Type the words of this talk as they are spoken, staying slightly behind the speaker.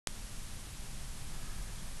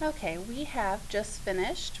Okay, we have just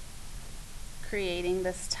finished creating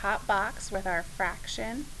this top box with our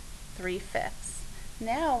fraction 3/5.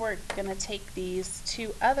 Now we're going to take these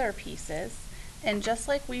two other pieces, and just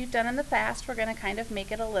like we've done in the past, we're going to kind of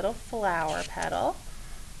make it a little flower petal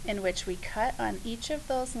in which we cut on each of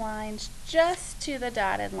those lines just to the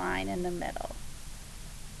dotted line in the middle.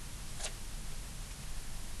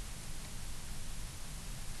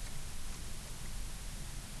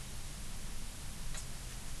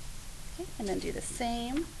 Okay, and then do the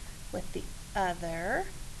same with the other.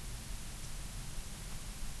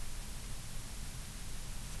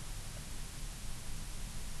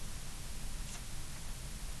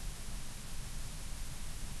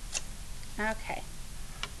 Okay,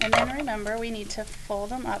 and then remember we need to fold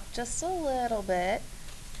them up just a little bit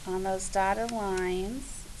on those dotted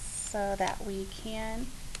lines so that we can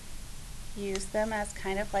use them as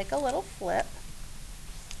kind of like a little flip.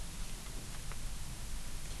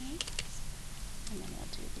 Okay, and then we'll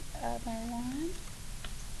do the other one.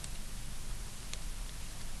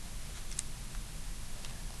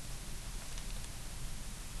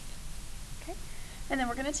 Okay, and then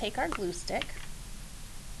we're going to take our glue stick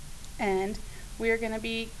and we're going to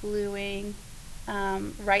be gluing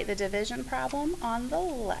write the division problem on the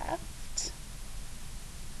left,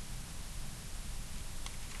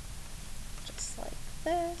 just like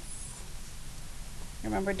this.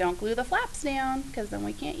 Remember, don't glue the flaps down because then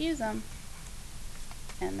we can't use them.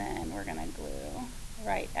 And then we're going to glue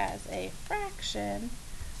write as a fraction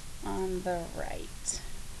on the right.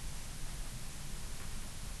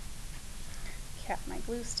 Cap my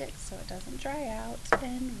glue stick so it doesn't dry out,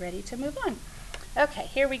 and ready to move on. Okay,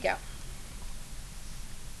 here we go.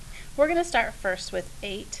 We're going to start first with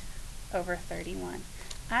 8/31.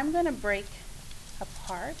 I'm going to break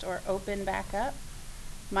apart or open back up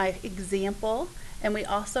my example, and we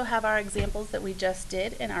also have our examples that we just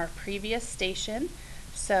did in our previous station,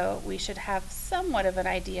 so we should have somewhat of an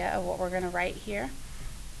idea of what we're going to write here.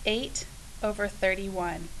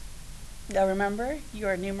 8/31. Now remember,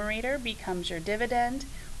 your numerator becomes your dividend,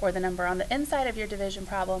 or the number on the inside of your division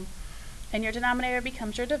problem, and your denominator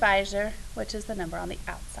becomes your divisor, which is the number on the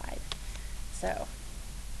outside. So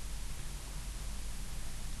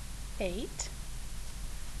 8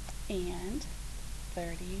 and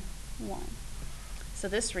 31. So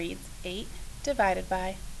this reads 8 divided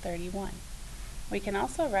by 31. We can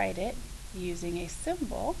also write it using a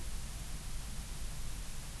symbol,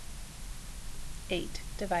 8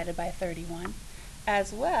 divided by 31,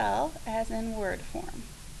 as well as in word form.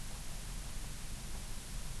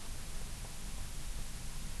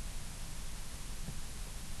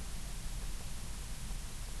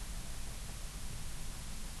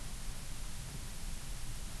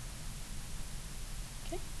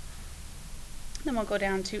 Okay. Then we'll go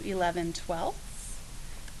down to 11/12,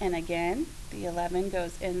 and again the 11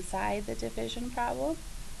 goes inside the division problem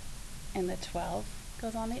and the 12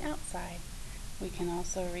 goes on the outside. We can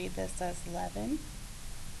also read this as 11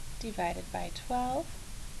 divided by 12,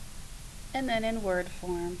 and then in word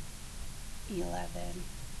form, 11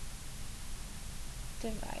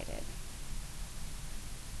 divided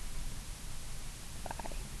by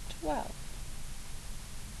 12.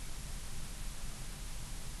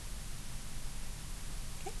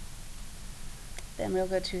 Okay. Then we'll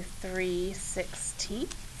go to 3/16.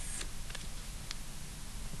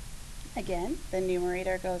 Again, the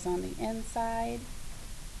numerator goes on the inside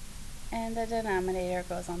and the denominator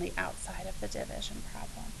goes on the outside of the division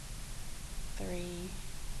problem. 3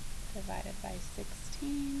 divided by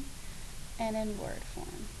 16, and in word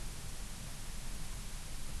form.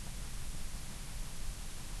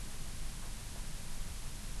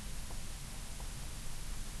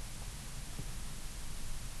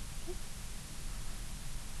 Okay.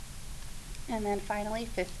 And then finally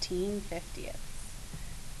 15/50.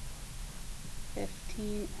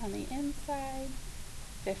 15 on the inside,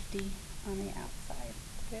 50 on the outside.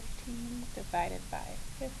 15 divided by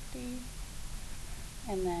 50,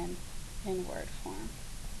 and then in word form.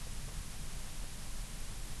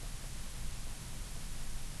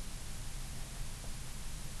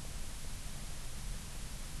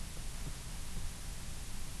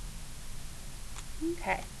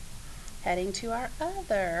 Okay, heading to our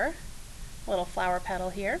other little flower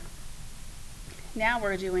petal here. Now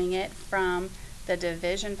we're doing it from the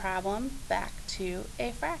division problem back to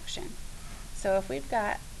a fraction. So if we've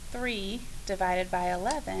got 3 divided by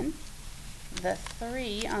 11, the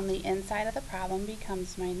 3 on the inside of the problem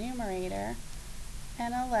becomes my numerator,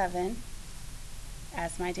 and 11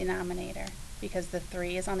 as my denominator. Because the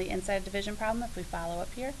 3 is on the inside of division problem, if we follow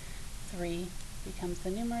up here, 3 becomes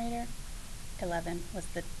the numerator, 11 was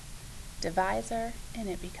the divisor, and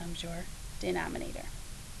it becomes your denominator.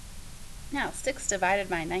 Now, 6 divided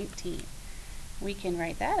by 19. We can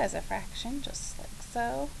write that as a fraction, just like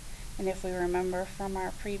so. And if we remember from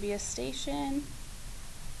our previous station,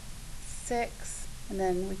 6, and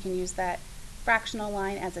then we can use that fractional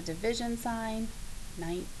line as a division sign,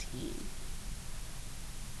 19.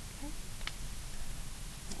 Okay.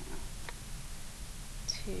 Now,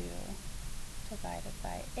 2 divided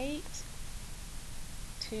by 8,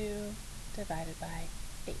 2 divided by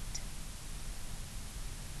 8.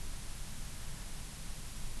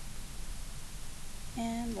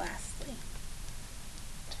 And lastly,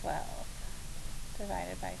 12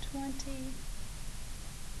 divided by 20.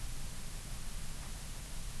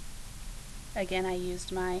 Again, I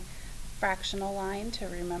used my fractional line to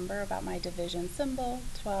remember about my division symbol,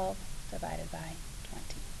 12 divided by 20.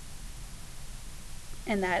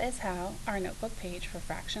 And that is how our notebook page for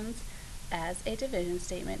fractions as a division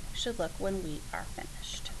statement should look when we are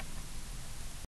finished.